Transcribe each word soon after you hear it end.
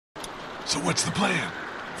So what's the plan?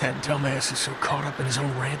 That dumbass is so caught up in his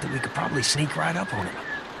own rant that we could probably sneak right up on him.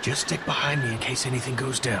 Just stick behind me in case anything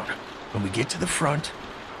goes down. When we get to the front,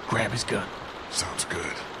 grab his gun. Sounds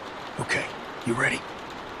good. Okay, you ready?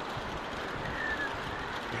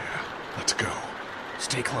 Yeah, let's go.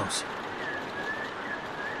 Stay close.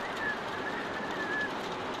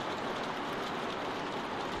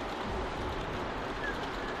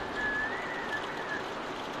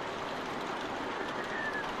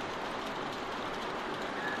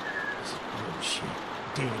 This is bullshit.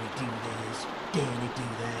 Danny do this, Danny do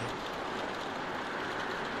that.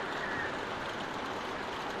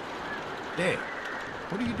 Dad,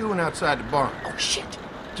 what are you doing outside the barn? Oh shit!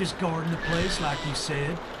 Just guarding the place like you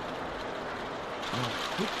said.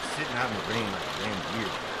 Quit sitting out in the rain like a damn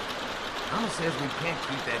deer. Mama says we can't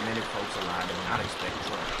keep that many folks alive and not expect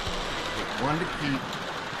trouble. Pick one to keep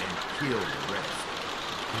and kill the rest.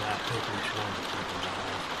 And I pick which one to keep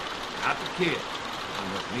alive. Not the kid. Not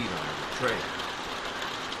enough meat on the trail.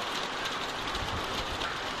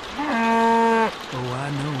 Oh,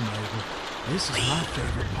 I know, Mabel. This is my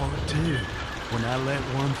favorite part, too. When I let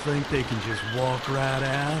one think they can just walk right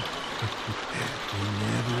out, they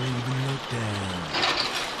never even look down.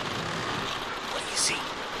 What do you see?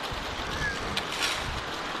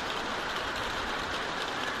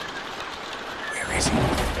 Where is he?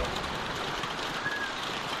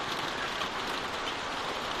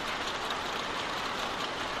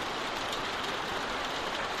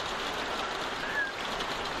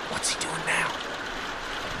 What's he doing now?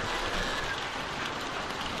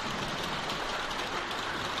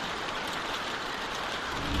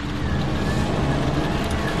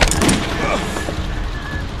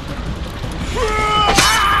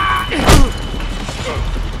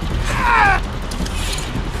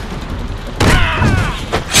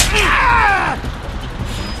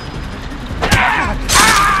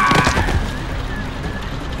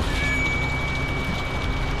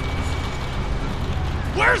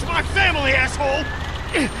 Where's my family, asshole?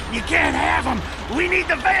 You can't have them. We need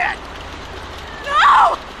the vet.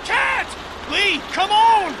 No! Can't! Lee, come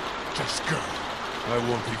on! Just go. I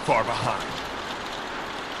won't be far behind.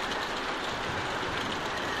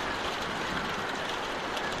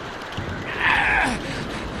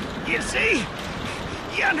 You see?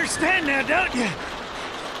 You understand now, don't you?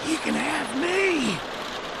 You can have me.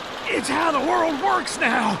 It's how the world works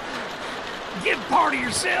now. Give part of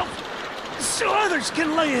yourself so others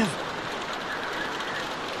can live.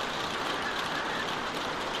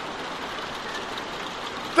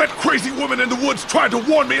 That crazy woman in the woods tried to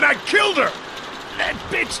warn me and I killed her! That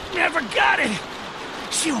bitch never got it.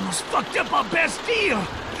 She almost fucked up our best deal.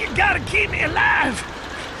 You gotta keep me alive.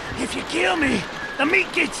 If you kill me, the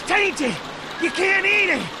meat gets tainted. You can't eat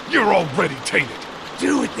it. You're already tainted.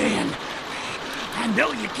 Do it then. I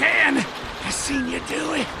know you can. I seen you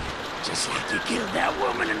do it. Just like you killed that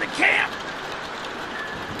woman in the camp.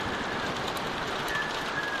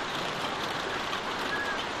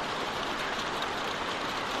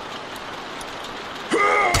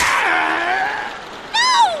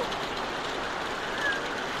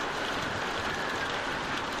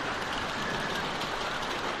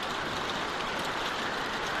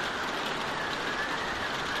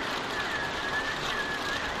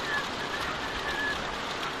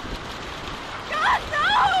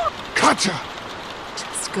 Gotcha!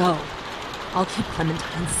 Just go. I'll keep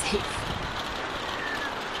Clementine safe.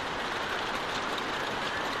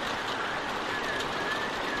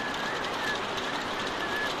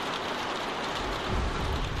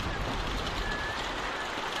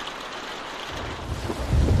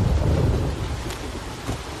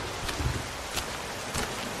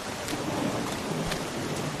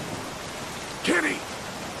 Kenny!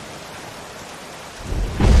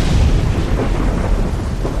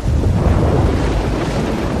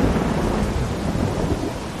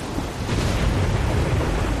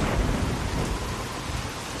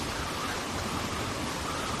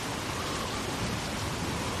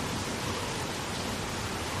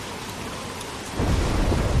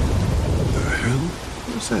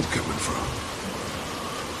 Where's that coming from?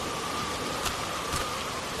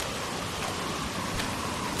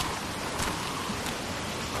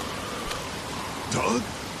 Doug?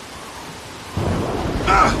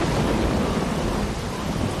 Ah!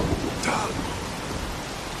 Doug!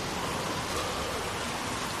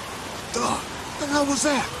 Doug, what the hell was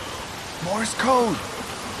that? Morse code.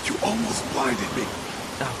 You almost blinded me.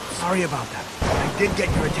 Oh, sorry about that. I did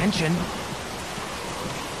get your attention.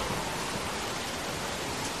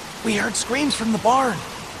 We heard screams from the barn.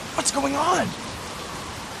 What's going on?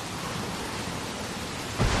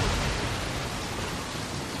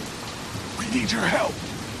 We need your help.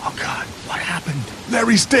 Oh, God, what happened?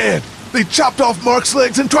 Larry's dead. They chopped off Mark's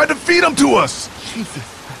legs and tried to feed him to us. Jesus,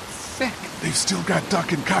 that's sick. They've still got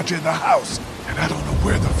Duck and Katja in the house, and I don't know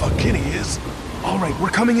where the fuck Kenny is. All right, we're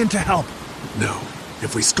coming in to help. No.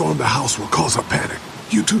 If we storm the house, we'll cause a panic.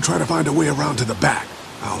 You two try to find a way around to the back.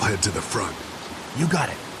 I'll head to the front. You got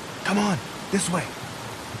it. Come on, this way.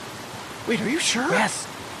 Wait, are you sure? Yes.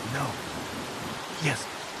 No. Yes.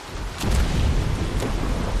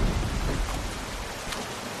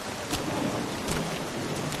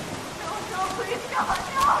 No, please, no!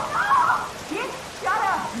 Kid, shut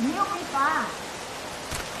up, and he'll be fine.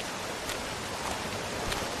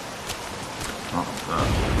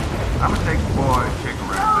 I'm gonna take the boy and check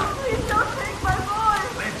around. No, please don't take my boy.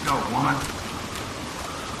 Let's go, woman.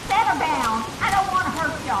 Settle down. I don't want to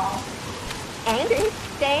hurt y'all. Andy?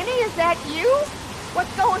 Danny, is that you?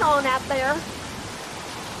 What's going on out there?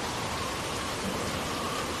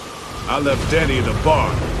 I left Danny in the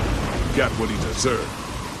barn. Got what he deserved.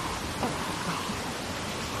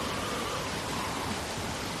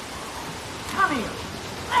 Come here.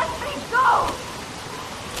 Let me go.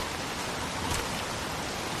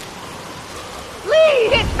 Lee,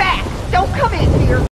 get back! Don't come in here!